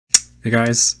Hey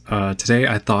guys, today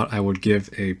I thought I would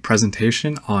give a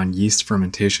presentation on yeast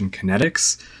fermentation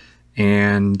kinetics,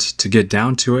 and to get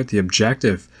down to it, the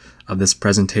objective of this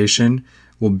presentation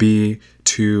will be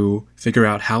to figure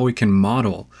out how we can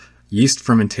model yeast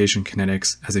fermentation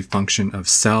kinetics as a function of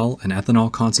cell and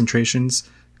ethanol concentrations,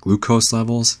 glucose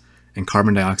levels, and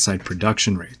carbon dioxide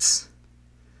production rates.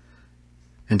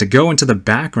 And to go into the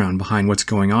background behind what's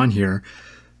going on here,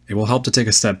 it will help to take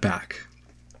a step back.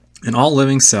 And all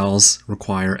living cells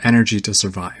require energy to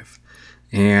survive.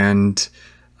 And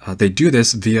they do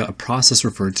this via a process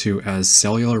referred to as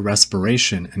cellular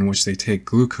respiration, in which they take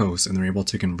glucose and they're able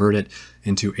to convert it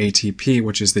into ATP,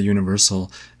 which is the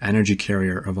universal energy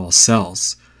carrier of all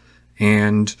cells.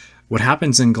 And what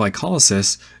happens in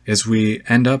glycolysis is we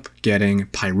end up getting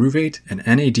pyruvate and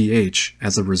NADH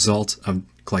as a result of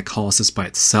glycolysis by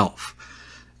itself.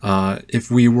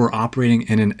 If we were operating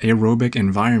in an aerobic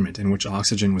environment in which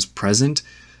oxygen was present,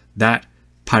 that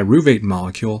pyruvate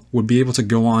molecule would be able to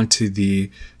go on to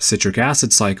the citric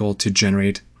acid cycle to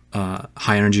generate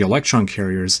high energy electron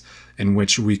carriers, in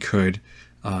which we could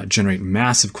generate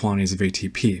massive quantities of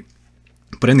ATP.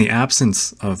 But in the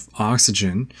absence of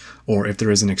oxygen, or if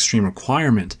there is an extreme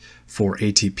requirement for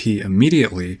ATP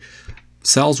immediately,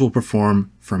 cells will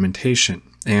perform fermentation.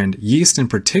 And yeast in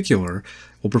particular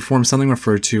will perform something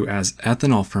referred to as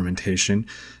ethanol fermentation,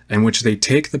 in which they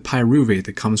take the pyruvate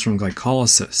that comes from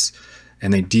glycolysis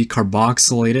and they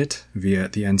decarboxylate it via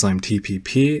the enzyme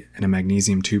TPP and a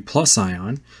magnesium 2+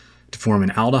 ion to form an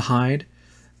aldehyde.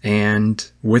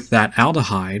 And with that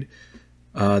aldehyde,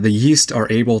 the yeast are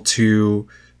able to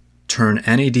turn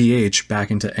NADH back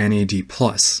into NAD+.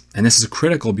 And this is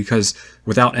critical because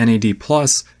without NAD+,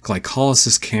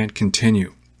 glycolysis can't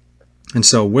continue. And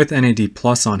so with NAD+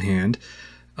 on hand,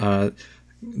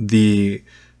 the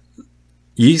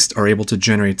yeast are able to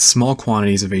generate small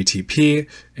quantities of ATP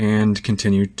and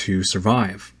continue to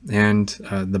survive. And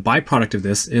the byproduct of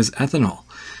this is ethanol.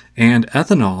 And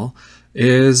ethanol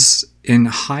is, in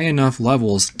high enough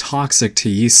levels, toxic to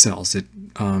yeast cells. It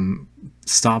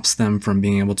stops them from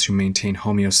being able to maintain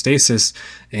homeostasis,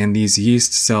 and these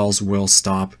yeast cells will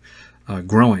stop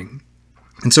growing.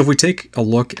 And so if we take a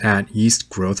look at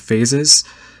yeast growth phases,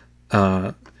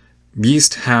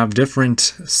 yeast have different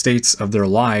states of their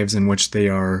lives in which they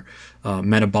are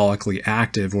metabolically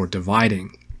active or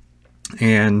dividing.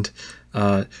 And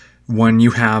when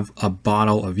you have a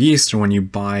bottle of yeast, or when you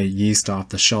buy yeast off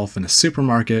the shelf in a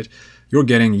supermarket, you're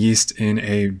getting yeast in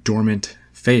a dormant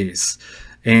phase.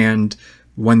 And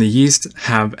when the yeast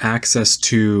have access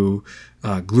to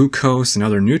glucose and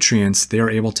other nutrients, they are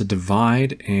able to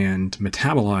divide and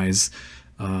metabolize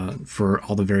for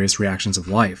all the various reactions of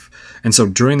life. And so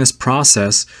during this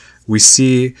process, we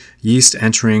see yeast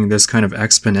entering this kind of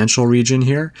exponential region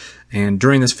here. And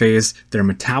during this phase, they're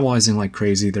metabolizing like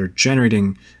crazy. They're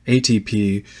generating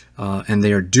ATP, and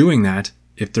they are doing that,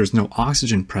 if there's no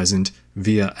oxygen present,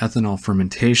 via ethanol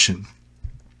fermentation.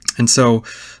 And so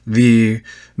the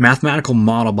mathematical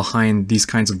model behind these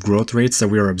kinds of growth rates that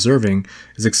we are observing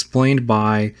is explained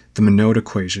by the Monod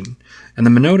equation. And the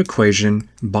Monod equation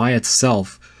by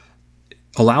itself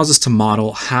allows us to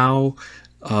model how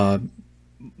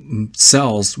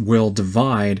cells will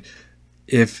divide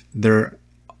if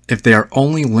they are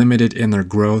only limited in their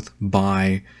growth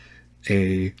by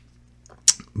one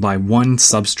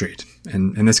substrate.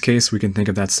 And in this case, we can think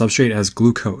of that substrate as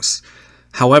glucose.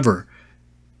 However,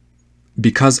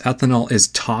 because ethanol is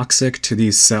toxic to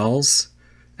these cells,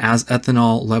 as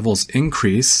ethanol levels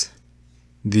increase,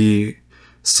 the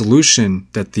solution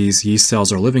that these yeast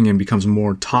cells are living in becomes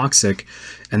more toxic.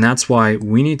 And that's why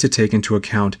we need to take into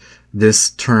account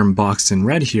this term boxed in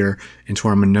red here into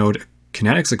our Monod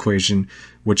kinetics equation,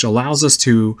 which allows us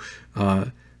to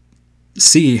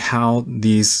see how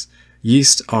these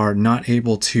yeast are not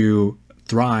able to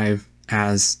thrive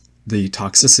as the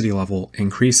toxicity level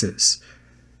increases.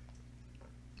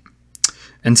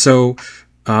 And so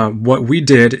what we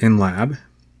did in lab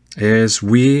is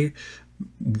we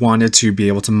wanted to be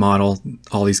able to model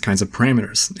all these kinds of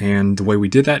parameters. And the way we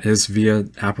did that is via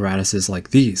apparatuses like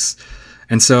these.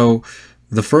 And so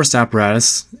the first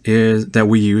apparatus that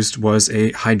we used was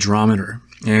a hydrometer.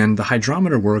 And the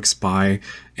hydrometer works by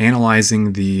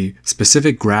analyzing the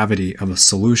specific gravity of a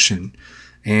solution.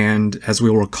 And as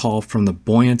we will recall from the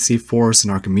buoyancy force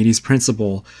and Archimedes'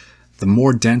 principle, the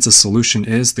more dense a solution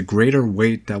is, the greater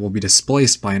weight that will be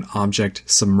displaced by an object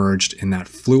submerged in that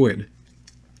fluid.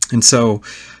 And so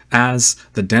as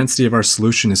the density of our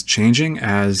solution is changing,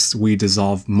 as we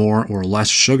dissolve more or less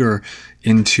sugar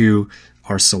into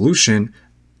our solution,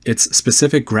 its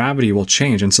specific gravity will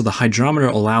change. And so the hydrometer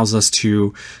allows us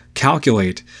to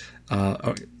calculate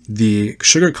the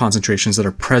sugar concentrations that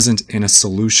are present in a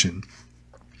solution.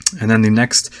 And then the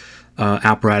next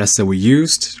apparatus that we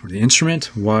used, or the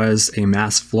instrument, was a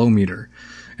mass flow meter.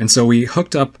 And so we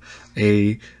hooked up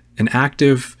an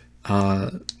active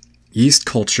yeast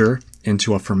culture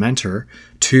into a fermenter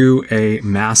to a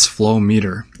mass flow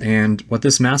meter. And what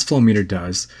this mass flow meter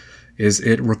does is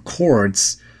it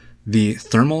records the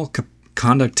thermal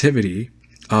conductivity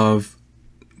of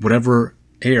whatever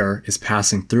air is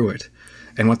passing through it.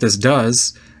 And what this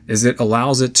does is it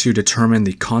allows it to determine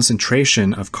the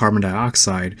concentration of carbon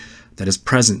dioxide that is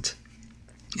present,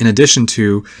 in addition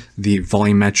to the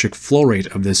volumetric flow rate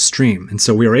of this stream. And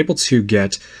so we are able to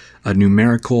get a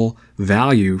numerical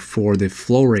value for the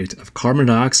flow rate of carbon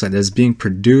dioxide that is being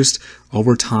produced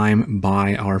over time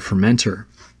by our fermenter.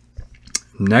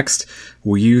 Next,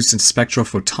 we used a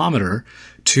spectrophotometer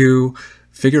to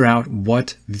figure out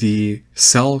what the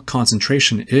cell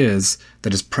concentration is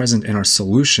that is present in our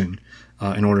solution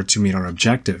in order to meet our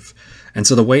objective. And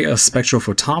so the way a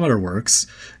spectrophotometer works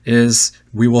is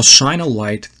we will shine a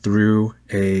light through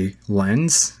a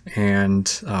lens,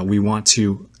 and we want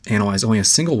to analyze only a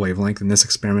single wavelength. In this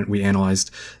experiment, we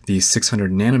analyzed the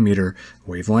 600 nanometer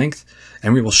wavelength,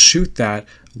 and we will shoot that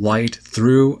light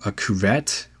through a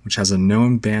cuvette, which has a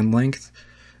known band length.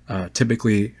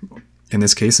 Typically, in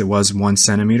this case, it was 1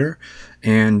 centimeter,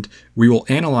 and we will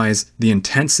analyze the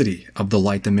intensity of the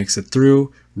light that makes it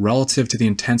through relative to the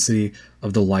intensity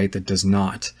of the light that does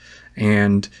not.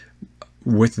 And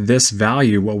with this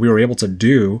value, what we were able to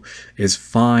do is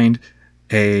find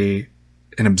an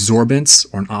absorbance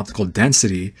or an optical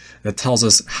density that tells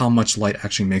us how much light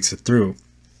actually makes it through.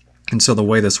 And so the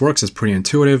way this works is pretty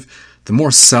intuitive. The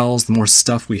more cells, the more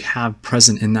stuff we have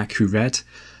present in that cuvette,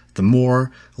 the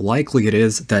more likely it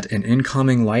is that an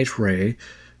incoming light ray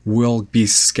will be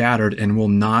scattered and will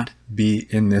not be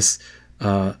in this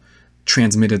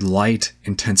transmitted light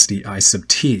intensity I sub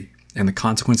t. And the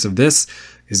consequence of this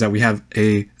is that we have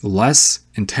a less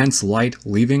intense light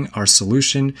leaving our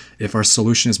solution if our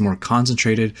solution is more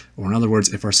concentrated, or in other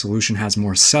words, if our solution has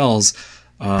more cells,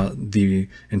 the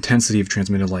intensity of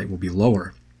transmitted light will be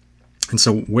lower. And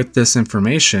so with this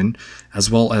information, as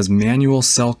well as manual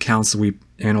cell counts that we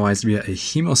analyzed via a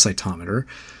hemocytometer,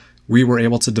 we were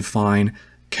able to define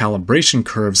calibration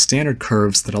curves, standard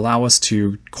curves, that allow us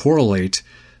to correlate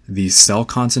the cell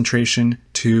concentration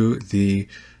to the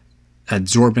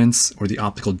adsorbance or the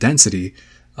optical density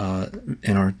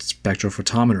in our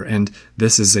spectrophotometer. And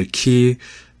this is a key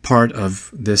part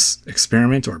of this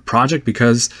experiment or project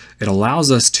because it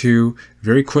allows us to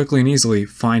very quickly and easily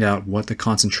find out what the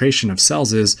concentration of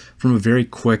cells is from a very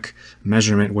quick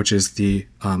measurement, which is the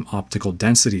optical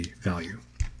density value.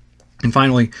 And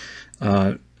finally,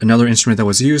 another instrument that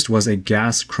was used was a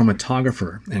gas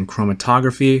chromatographer, and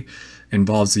chromatography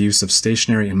involves the use of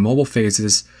stationary and mobile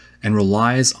phases and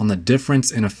relies on the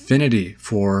difference in affinity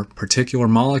for particular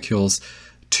molecules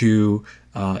to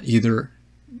either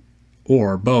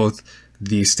or both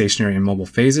the stationary and mobile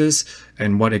phases.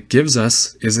 And what it gives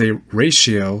us is a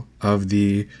ratio of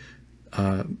the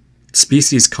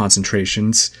species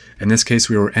concentrations. In this case,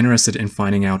 we were interested in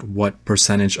finding out what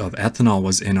percentage of ethanol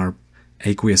was in our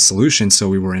aqueous solution, so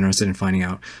we were interested in finding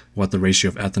out what the ratio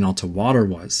of ethanol to water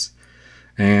was.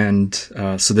 And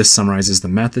so this summarizes the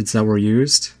methods that were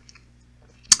used.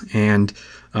 And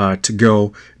to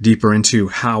go deeper into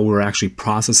how we're actually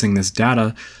processing this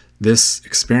data, this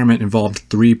experiment involved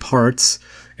 3 parts.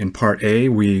 In part A,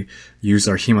 we used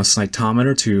our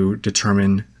hemocytometer to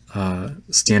determine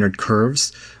standard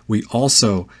curves. We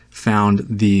also found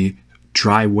the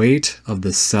dry weight of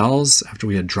the cells after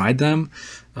we had dried them.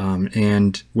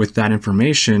 And with that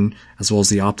information, as well as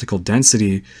the optical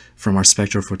density from our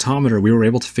spectrophotometer, we were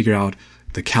able to figure out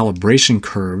the calibration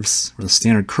curves, or the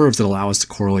standard curves that allow us to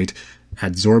correlate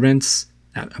adsorbance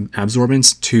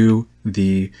to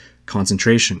the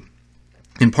concentration.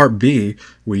 In part B,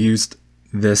 we used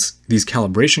these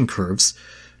calibration curves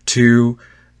to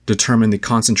determine the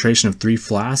concentration of 3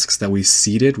 flasks that we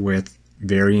seeded with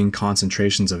varying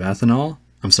concentrations of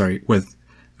with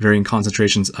varying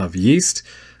concentrations of yeast.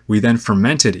 We then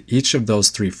fermented each of those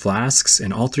 3 flasks,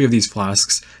 and all 3 of these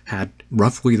flasks had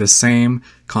roughly the same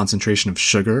concentration of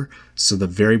sugar. So the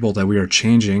variable that we are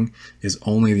changing is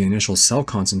only the initial cell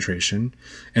concentration.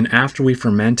 And after we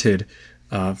fermented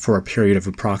for a period of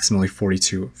approximately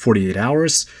 48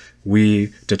 hours,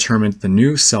 we determined the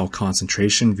new cell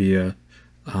concentration via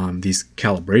these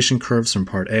calibration curves from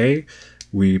part A.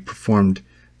 We performed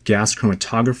gas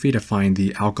chromatography to find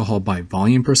the alcohol by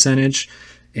volume percentage,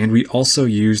 and we also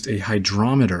used a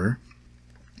hydrometer,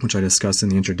 which I discussed in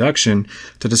the introduction,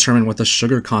 to determine what the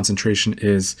sugar concentration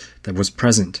is that was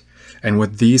present. And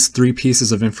with these three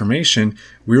pieces of information,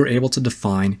 we were able to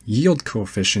define yield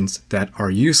coefficients that are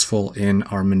useful in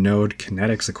our Monod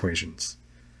kinetics equations.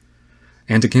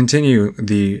 And to continue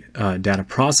the data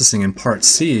processing in part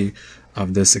C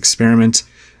of this experiment,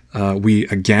 we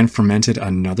again fermented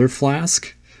another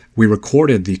flask. We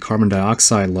recorded the carbon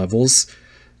dioxide levels,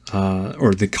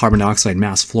 or the carbon dioxide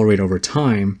mass flow rate over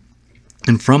time.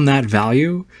 And from that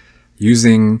value,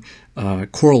 using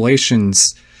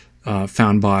correlations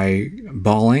found by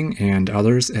Balling and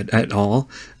others et al.,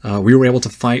 we were able to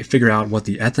figure out what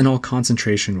the ethanol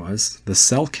concentration was, the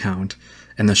cell count,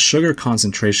 and the sugar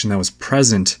concentration that was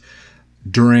present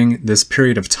during this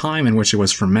period of time in which it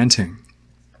was fermenting.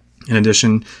 In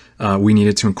addition, we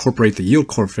needed to incorporate the yield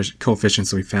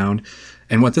coefficients that we found.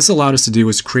 And what this allowed us to do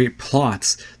was create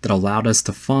plots that allowed us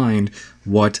to find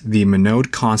what the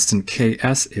Monod constant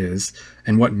Ks is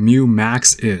and what mu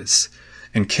max is.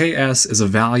 And Ks is a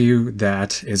value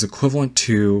that is equivalent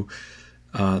to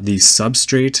the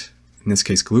substrate, in this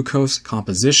case glucose,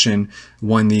 composition,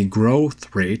 when the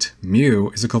growth rate,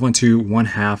 mu, is equivalent to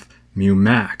 1/2 mu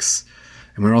max.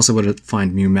 And we're also able to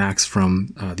find mu max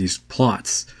from these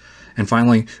plots. And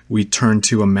finally, we turned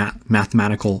to a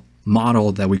mathematical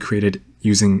model that we created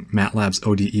using MATLAB's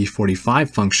ODE45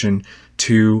 function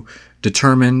to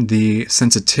determine the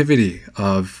sensitivity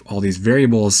of all these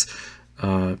variables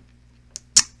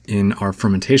in our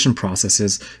fermentation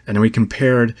processes, and then we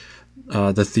compared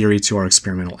the theory to our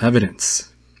experimental evidence.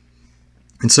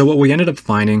 And so what we ended up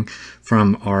finding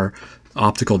from our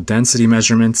optical density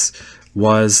measurements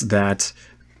was that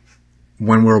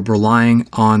when we're relying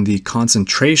on the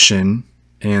concentration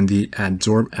and the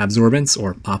absorbance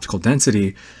or optical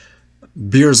density,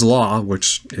 Beer's law,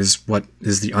 which is what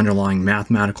is the underlying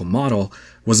mathematical model,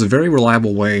 was a very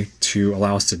reliable way to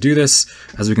allow us to do this.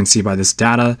 As we can see by this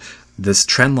data, this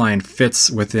trend line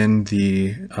fits within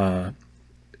the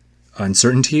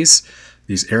uncertainties,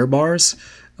 these error bars,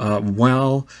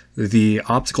 while the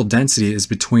optical density is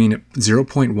between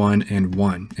 0.1 and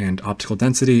 1. And optical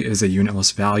density is a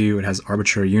unitless value. It has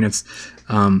arbitrary units.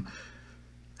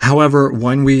 However,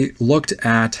 when we looked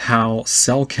at how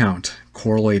cell count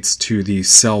correlates to the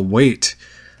cell weight,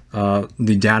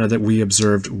 the data that we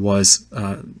observed was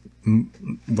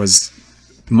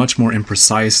much more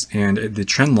imprecise, and the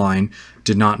trend line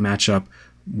did not match up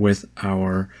with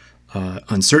our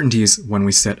uncertainties when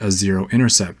we set a zero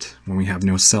intercept. When we have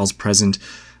no cells present,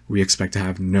 we expect to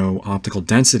have no optical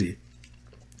density,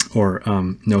 or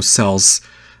no cells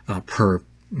per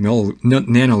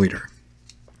nanoliter.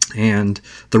 And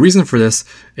the reason for this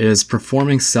is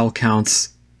performing cell counts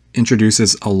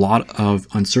introduces a lot of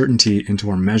uncertainty into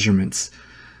our measurements.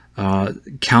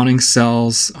 Counting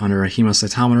cells under a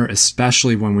hemocytometer,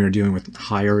 especially when we are dealing with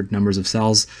higher numbers of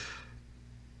cells,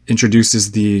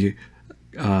 introduces the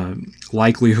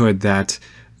likelihood that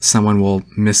someone will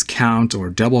miscount or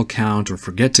double count or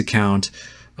forget to count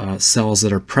cells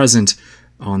that are present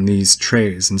on these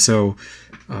trays. And so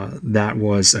that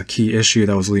was a key issue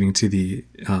that was leading to the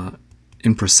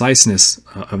impreciseness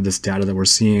of this data that we're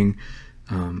seeing.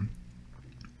 And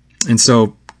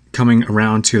so coming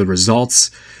around to the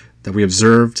results that we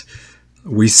observed,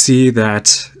 we see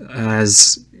that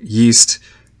as yeast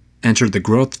entered the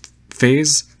growth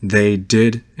phase, they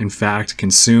did in fact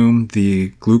consume the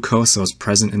glucose that was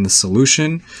present in the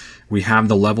solution. We have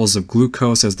the levels of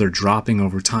glucose as they're dropping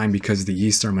over time because the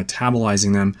yeast are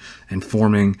metabolizing them and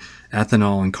forming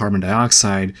ethanol and carbon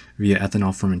dioxide via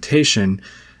ethanol fermentation,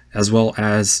 as well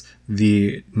as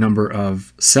the number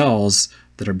of cells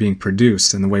that are being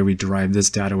produced. And the way we derived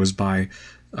this data was by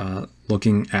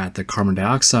looking at the carbon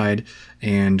dioxide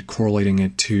and correlating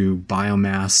it to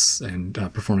biomass and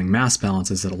performing mass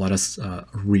balances that let us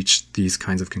reach these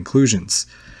kinds of conclusions.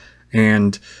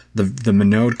 And the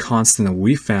Monod constant that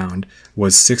we found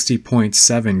was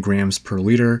 60.7 grams per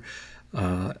liter,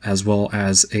 as well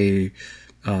as a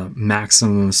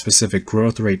maximum specific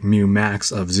growth rate, mu max,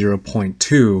 of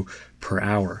 0.2 per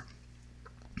hour.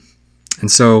 And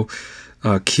so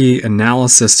key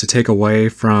analysis to take away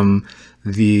from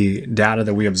the data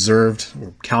that we observed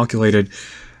or calculated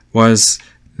was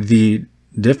the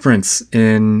difference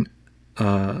in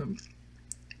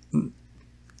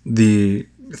the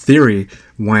theory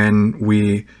when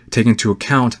we take into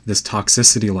account this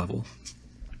toxicity level.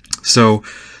 So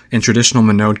in traditional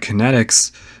Monod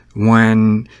kinetics,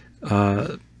 when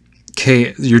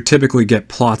you typically get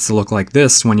plots that look like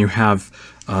this when you have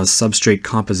substrate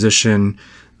composition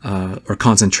or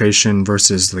concentration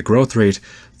versus the growth rate.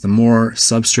 The more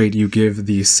substrate you give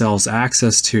these cells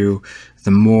access to,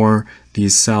 the more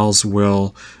these cells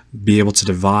will be able to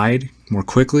divide more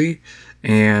quickly,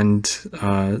 and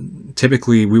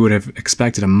typically we would have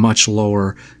expected a much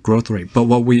lower growth rate. But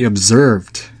what we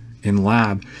observed in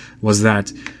lab was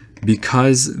that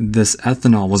because this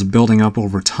ethanol was building up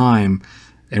over time,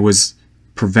 it was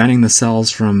preventing the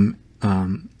cells from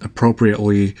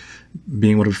appropriately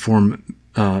being able to perform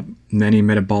many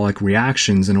metabolic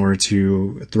reactions in order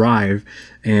to thrive,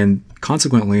 and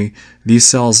consequently these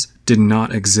cells did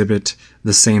not exhibit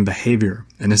the same behavior,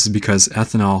 and this is because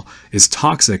ethanol is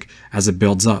toxic as it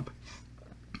builds up.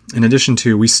 In addition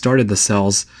to, we started the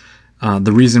cells,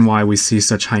 the reason why we see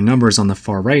such high numbers on the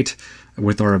far right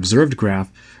with our observed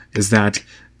graph is that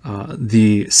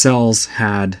the cells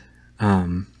had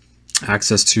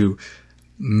access to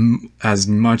as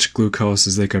much glucose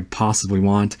as they could possibly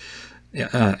want,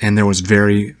 and there was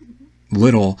very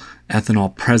little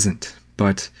ethanol present.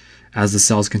 But as the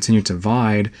cells continue to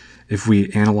divide, if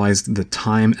we analyze the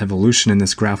time evolution in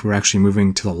this graph, we're actually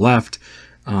moving to the left.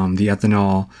 The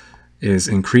ethanol is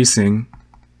increasing,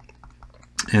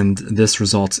 and this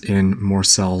results in more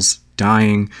cells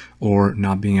dying or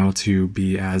not being able to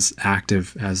be as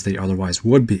active as they otherwise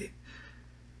would be.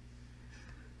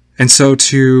 And so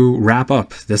to wrap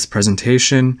up this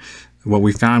presentation, what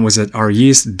we found was that our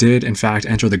yeast did in fact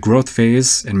enter the growth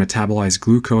phase and metabolize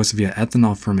glucose via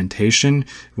ethanol fermentation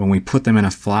when we put them in a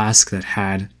flask that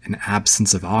had an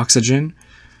absence of oxygen.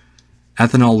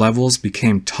 Ethanol levels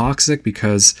became toxic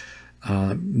because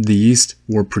the yeast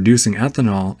were producing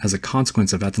ethanol as a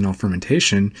consequence of ethanol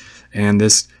fermentation, and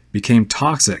this became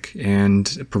toxic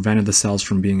and prevented the cells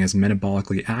from being as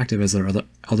metabolically active as they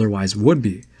otherwise would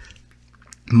be.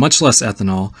 Much less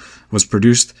ethanol was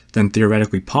produced than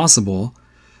theoretically possible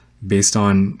based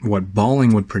on what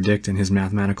Balling would predict in his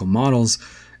mathematical models,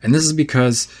 and this is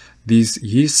because these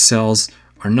yeast cells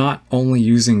are not only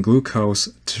using glucose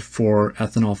for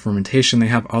ethanol fermentation, they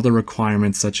have other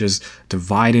requirements such as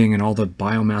dividing and all the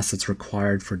biomass that's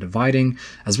required for dividing,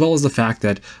 as well as the fact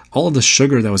that all of the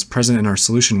sugar that was present in our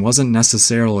solution wasn't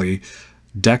necessarily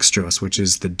dextrose, which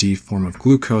is the D form of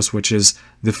glucose, which is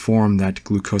the form that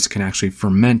glucose can actually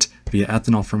ferment via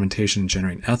ethanol fermentation and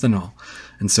generate ethanol.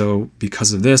 And so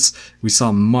because of this, we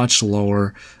saw much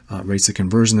lower rates of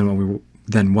conversion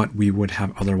than what we would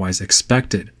have otherwise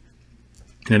expected.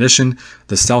 In addition,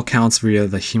 the cell counts via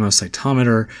the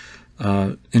hemocytometer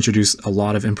introduce a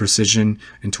lot of imprecision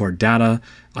into our data.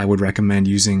 I would recommend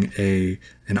using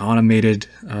an automated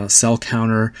cell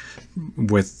counter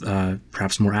with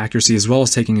perhaps more accuracy, as well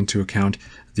as taking into account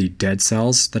the dead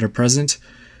cells that are present.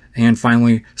 And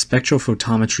finally,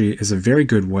 spectrophotometry is a very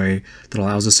good way that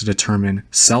allows us to determine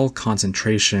cell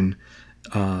concentration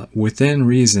within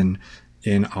reason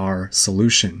in our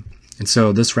solution. And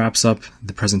so this wraps up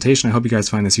the presentation. I hope you guys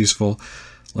find this useful.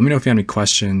 Let me know if you have any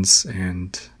questions,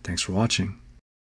 and thanks for watching.